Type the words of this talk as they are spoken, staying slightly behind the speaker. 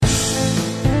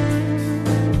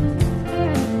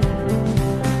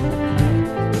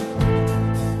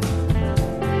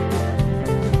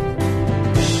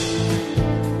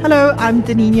I'm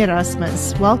Denene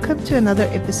Erasmus. Welcome to another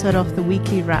episode of the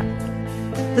Weekly Wrap.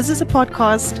 This is a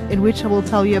podcast in which I will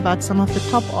tell you about some of the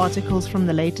top articles from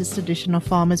the latest edition of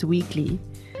Farmers Weekly,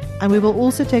 and we will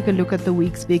also take a look at the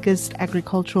week's biggest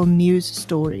agricultural news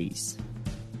stories.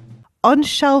 On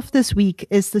shelf this week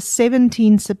is the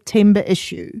 17 September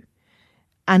issue,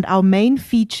 and our main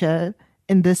feature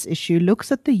in this issue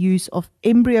looks at the use of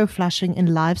embryo flushing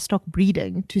in livestock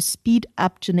breeding to speed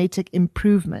up genetic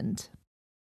improvement.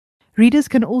 Readers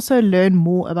can also learn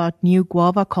more about new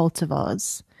guava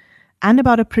cultivars and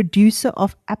about a producer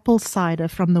of apple cider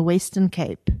from the Western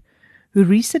Cape who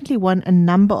recently won a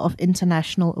number of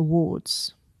international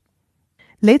awards.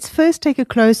 Let's first take a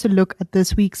closer look at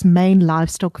this week's main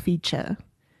livestock feature.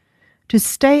 To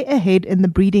stay ahead in the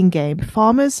breeding game,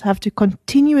 farmers have to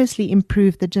continuously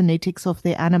improve the genetics of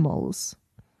their animals.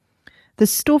 The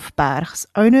Stoffbergs,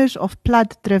 owners of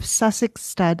Pladdrift Sussex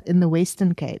stud in the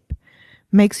Western Cape,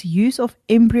 makes use of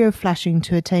embryo flushing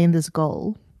to attain this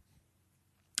goal.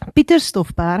 Pieter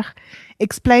Stoffberg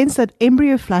explains that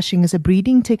embryo flushing is a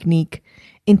breeding technique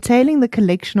entailing the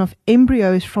collection of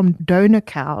embryos from donor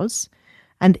cows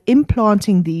and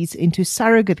implanting these into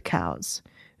surrogate cows,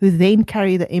 who then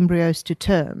carry the embryos to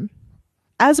term.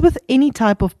 As with any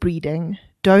type of breeding,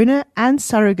 donor and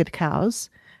surrogate cows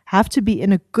have to be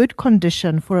in a good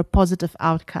condition for a positive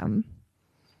outcome.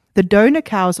 The donor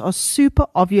cows are super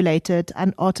ovulated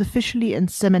and artificially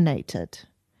inseminated.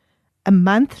 A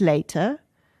month later,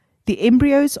 the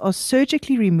embryos are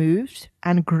surgically removed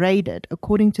and graded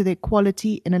according to their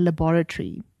quality in a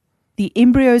laboratory. The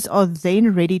embryos are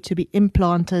then ready to be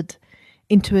implanted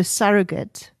into a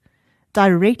surrogate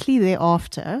directly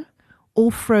thereafter,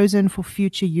 or frozen for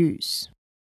future use.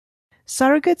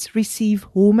 Surrogates receive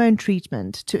hormone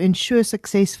treatment to ensure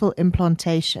successful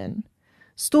implantation.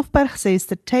 Stoffberg says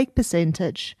the take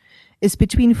percentage is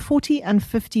between 40 and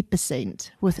 50%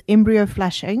 with embryo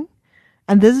flushing,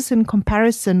 and this is in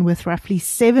comparison with roughly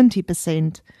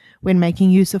 70% when making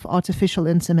use of artificial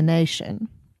insemination.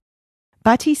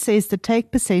 But he says the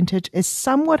take percentage is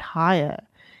somewhat higher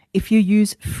if you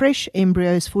use fresh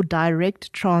embryos for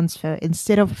direct transfer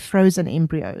instead of frozen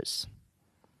embryos.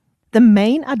 The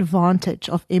main advantage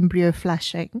of embryo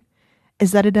flushing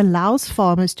is that it allows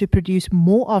farmers to produce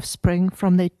more offspring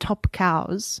from their top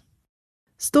cows.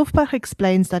 Stoffberg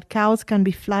explains that cows can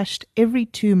be flushed every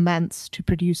 2 months to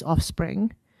produce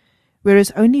offspring,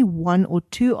 whereas only 1 or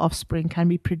 2 offspring can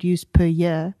be produced per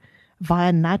year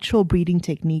via natural breeding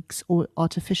techniques or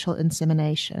artificial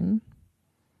insemination.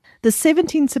 The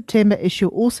 17 September issue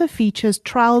also features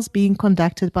trials being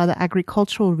conducted by the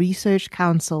Agricultural Research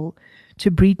Council to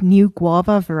breed new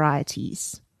guava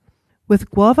varieties. With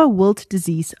guava wilt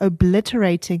disease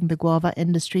obliterating the guava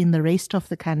industry in the rest of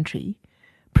the country,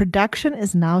 production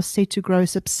is now set to grow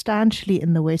substantially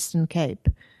in the Western Cape,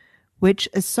 which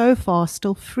is so far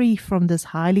still free from this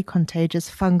highly contagious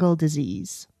fungal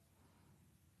disease.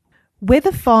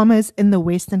 Whether farmers in the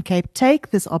Western Cape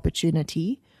take this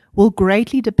opportunity will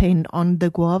greatly depend on the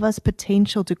guava's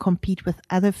potential to compete with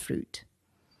other fruit.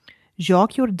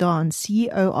 Jacques Jordan, CEO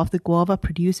of the Guava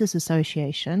Producers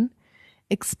Association,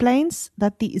 explains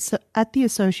that at the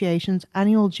association's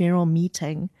annual general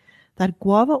meeting that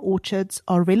guava orchards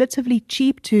are relatively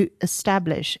cheap to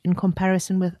establish in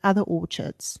comparison with other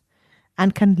orchards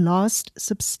and can last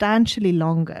substantially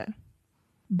longer.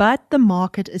 But the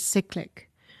market is cyclic,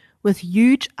 with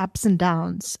huge ups and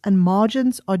downs, and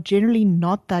margins are generally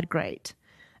not that great,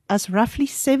 as roughly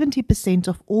 70%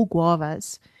 of all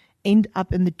guavas end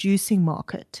up in the juicing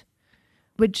market,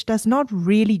 which does not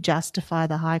really justify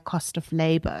the high cost of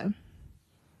labor.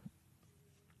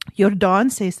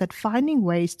 Jordan says that finding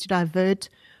ways to divert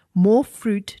more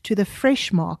fruit to the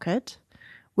fresh market,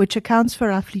 which accounts for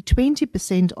roughly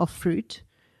 20% of fruit,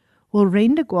 will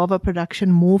render guava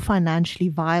production more financially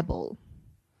viable.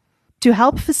 To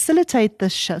help facilitate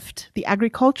this shift, the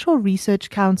Agricultural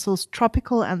Research Council's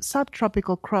Tropical and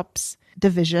Subtropical Crops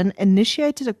Division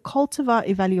initiated a cultivar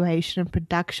evaluation and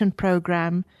production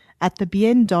program at the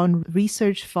Biendon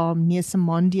Research Farm near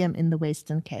Simondium in the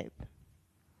Western Cape.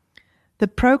 The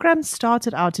program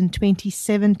started out in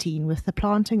 2017 with the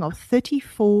planting of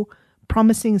 34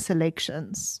 promising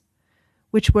selections,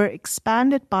 which were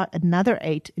expanded by another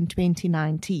 8 in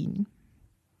 2019.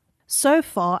 So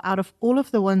far, out of all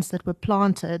of the ones that were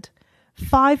planted,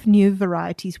 5 new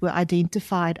varieties were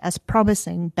identified as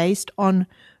promising based on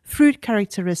fruit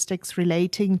characteristics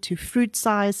relating to fruit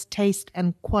size, taste,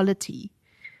 and quality.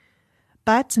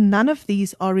 But none of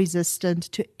these are resistant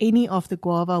to any of the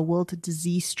guava wilt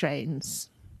disease strains.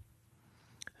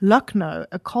 Lucknow,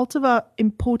 a cultivar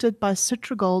imported by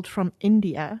Citrigold from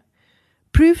India,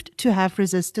 proved to have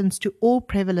resistance to all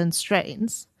prevalent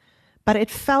strains, but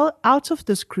it fell out of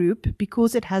this group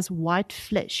because it has white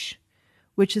flesh,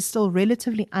 which is still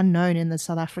relatively unknown in the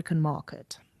South African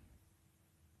market.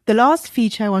 The last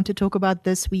feature I want to talk about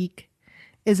this week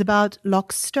is about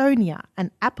Loxtonia,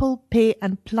 an apple, pear,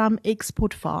 and plum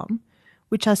export farm,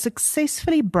 which has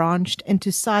successfully branched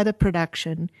into cider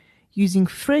production using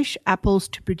fresh apples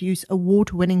to produce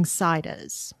award-winning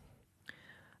ciders.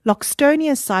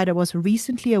 Loxtonia cider was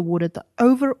recently awarded the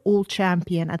overall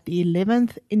champion at the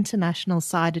 11th International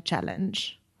Cider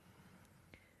Challenge.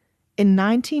 In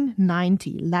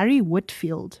 1990, Larry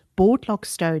Whitfield bought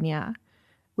Loxtonia,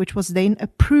 which was then a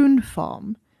prune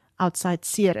farm outside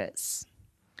Ceres.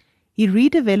 He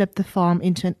redeveloped the farm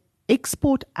into an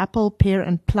export apple, pear,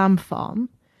 and plum farm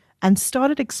and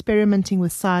started experimenting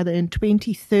with cider in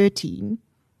 2013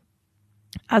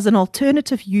 as an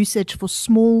alternative usage for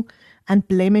small and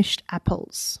blemished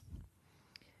apples.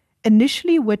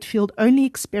 Initially, Whitfield only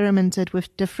experimented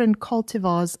with different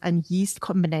cultivars and yeast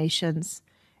combinations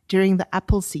during the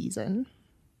apple season.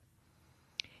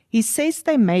 He says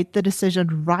they made the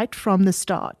decision right from the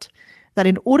start that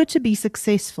in order to be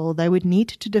successful, they would need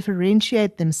to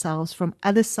differentiate themselves from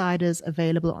other ciders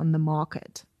available on the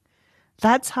market.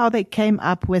 That's how they came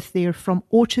up with their from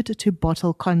orchard to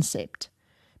bottle concept,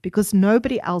 because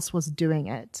nobody else was doing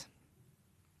it.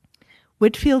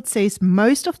 Whitfield says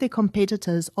most of their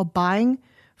competitors are buying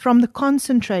from the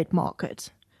concentrate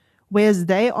market, whereas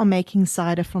they are making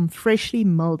cider from freshly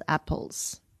milled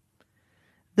apples.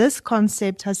 This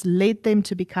concept has led them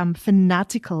to become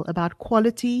fanatical about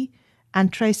quality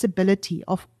and traceability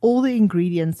of all the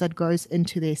ingredients that goes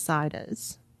into their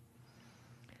ciders.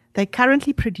 They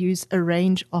currently produce a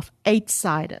range of 8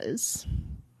 ciders.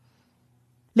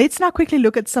 Let's now quickly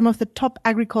look at some of the top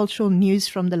agricultural news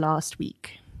from the last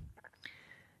week.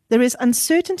 There is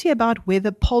uncertainty about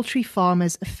whether poultry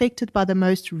farmers affected by the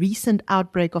most recent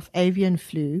outbreak of avian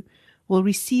flu will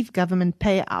receive government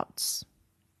payouts.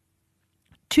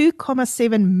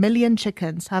 2.7 million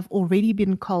chickens have already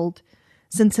been culled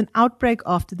since an outbreak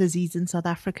of the disease in South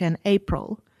Africa in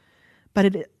April, but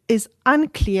it is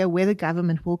unclear whether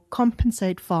government will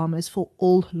compensate farmers for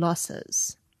all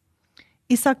losses.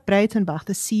 Isak Breitenbach,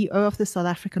 the CEO of the South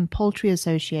African Poultry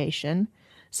Association,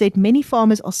 said many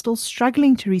farmers are still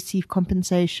struggling to receive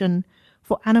compensation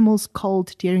for animals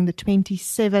culled during the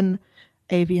 27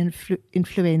 avian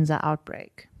influenza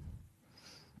outbreak.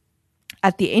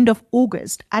 At the end of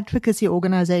August, advocacy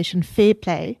organization Fair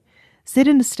Play said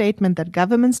in a statement that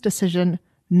government's decision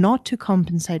not to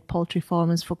compensate poultry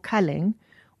farmers for culling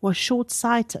was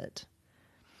short-sighted.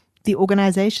 The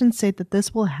organization said that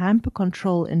this will hamper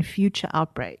control in future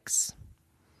outbreaks.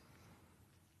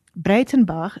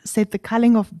 Breitenbach said the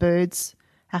culling of birds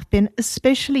have been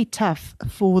especially tough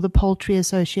for the Poultry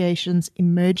Association's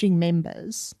emerging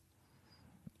members.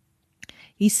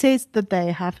 He says that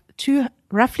they have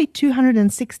roughly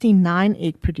 269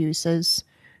 egg producers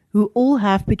who all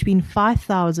have between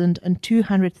 5,000 and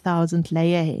 200,000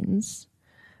 layer hens,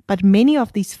 but many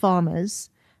of these farmers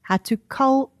had to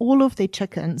cull all of their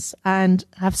chickens and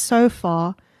have so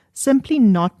far simply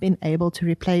not been able to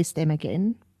replace them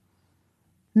again.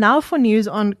 Now for news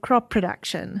on crop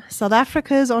production. South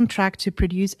Africa is on track to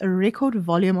produce a record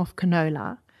volume of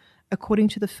canola, according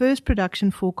to the first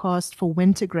production forecast for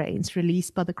winter grains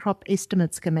released by the Crop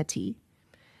Estimates Committee.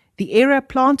 The area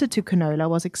planted to canola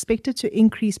was expected to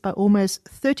increase by almost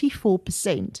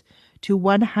 34% to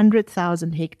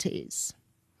 100,000 hectares.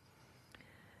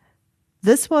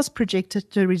 This was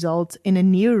projected to result in a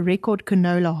near record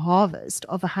canola harvest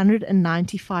of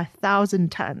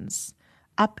 195,000 tons,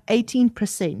 up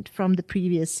 18% from the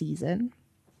previous season.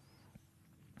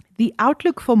 The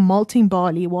outlook for malting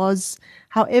barley was,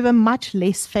 however, much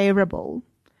less favorable.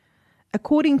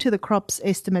 According to the Crops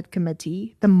Estimate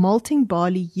Committee, the malting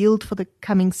barley yield for the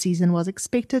coming season was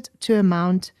expected to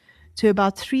amount to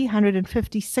about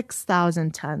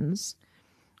 356,000 tons,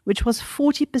 which was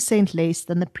 40% less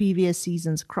than the previous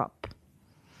season's crop.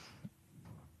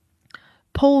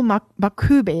 Paul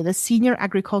Makube, the senior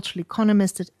agricultural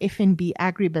economist at FNB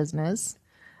Agribusiness,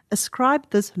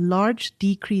 ascribed this large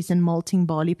decrease in malting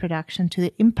barley production to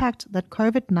the impact that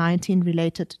COVID-19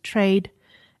 related trade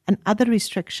and other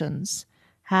restrictions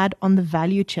had on the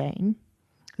value chain.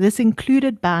 This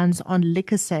included bans on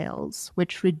liquor sales,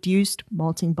 which reduced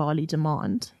malting barley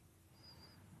demand.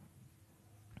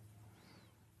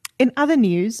 In other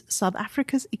news, South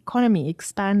Africa's economy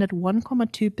expanded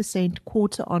 1.2%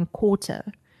 quarter on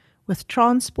quarter, with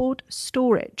transport,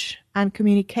 storage, and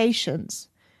communications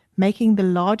making the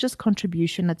largest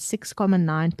contribution at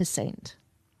 6.9%.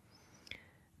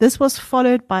 This was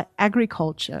followed by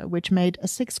agriculture, which made a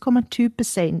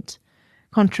 6.2%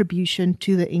 contribution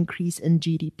to the increase in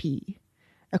GDP,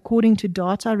 according to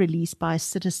data released by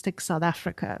Statistics South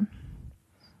Africa.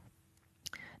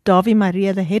 Davi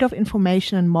Maria, the head of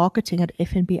information and marketing at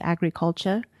FNB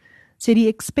Agriculture, said he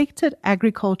expected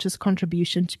agriculture's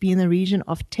contribution to be in the region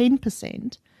of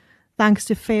 10%, thanks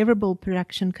to favorable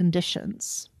production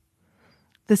conditions.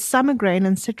 The summer grain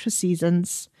and citrus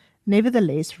seasons,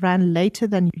 nevertheless, ran later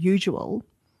than usual,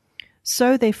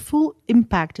 so their full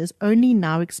impact is only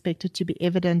now expected to be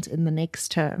evident in the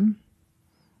next term.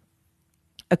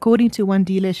 According to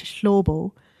Wandile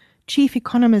Shlobo, chief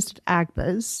economist at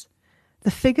Agbiz, the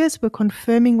figures were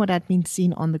confirming what had been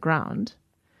seen on the ground.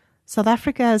 South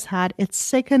Africa has had its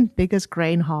second biggest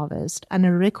grain harvest and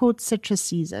a record citrus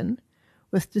season,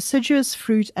 with deciduous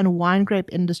fruit and wine grape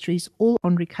industries all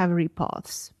on recovery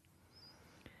paths.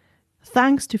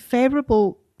 Thanks to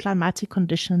favorable climatic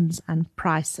conditions and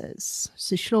prices.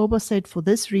 Sishlobo said for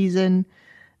this reason,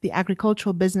 the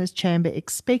Agricultural Business Chamber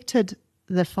expected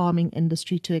the farming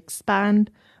industry to expand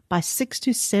by 6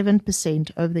 to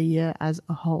 7% over the year as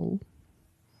a whole.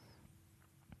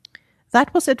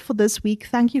 That was it for this week.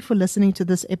 Thank you for listening to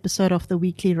this episode of the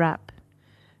Weekly Wrap.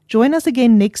 Join us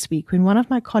again next week when one of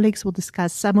my colleagues will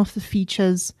discuss some of the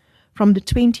features from the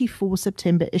 24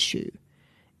 September issue,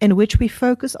 in which we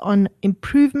focus on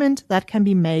improvement that can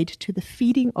be made to the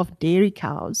feeding of dairy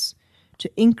cows to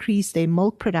increase their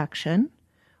milk production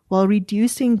while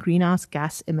reducing greenhouse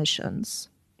gas emissions.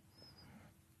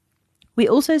 We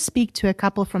also speak to a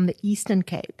couple from the Eastern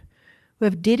Cape who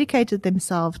have dedicated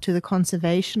themselves to the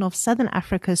conservation of Southern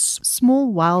Africa's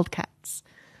small wildcats,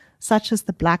 such as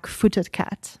the black-footed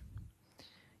cat.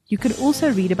 You can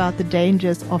also read about the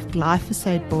dangers of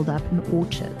glyphosate buildup in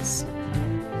orchards.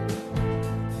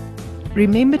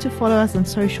 Remember to follow us on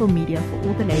social media for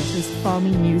all the latest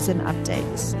farming news and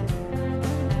updates.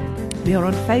 We are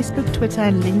on Facebook, Twitter,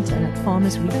 and LinkedIn at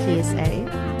Farmers Weekly SA.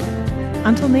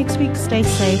 Until next week, stay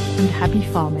safe and happy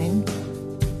farming.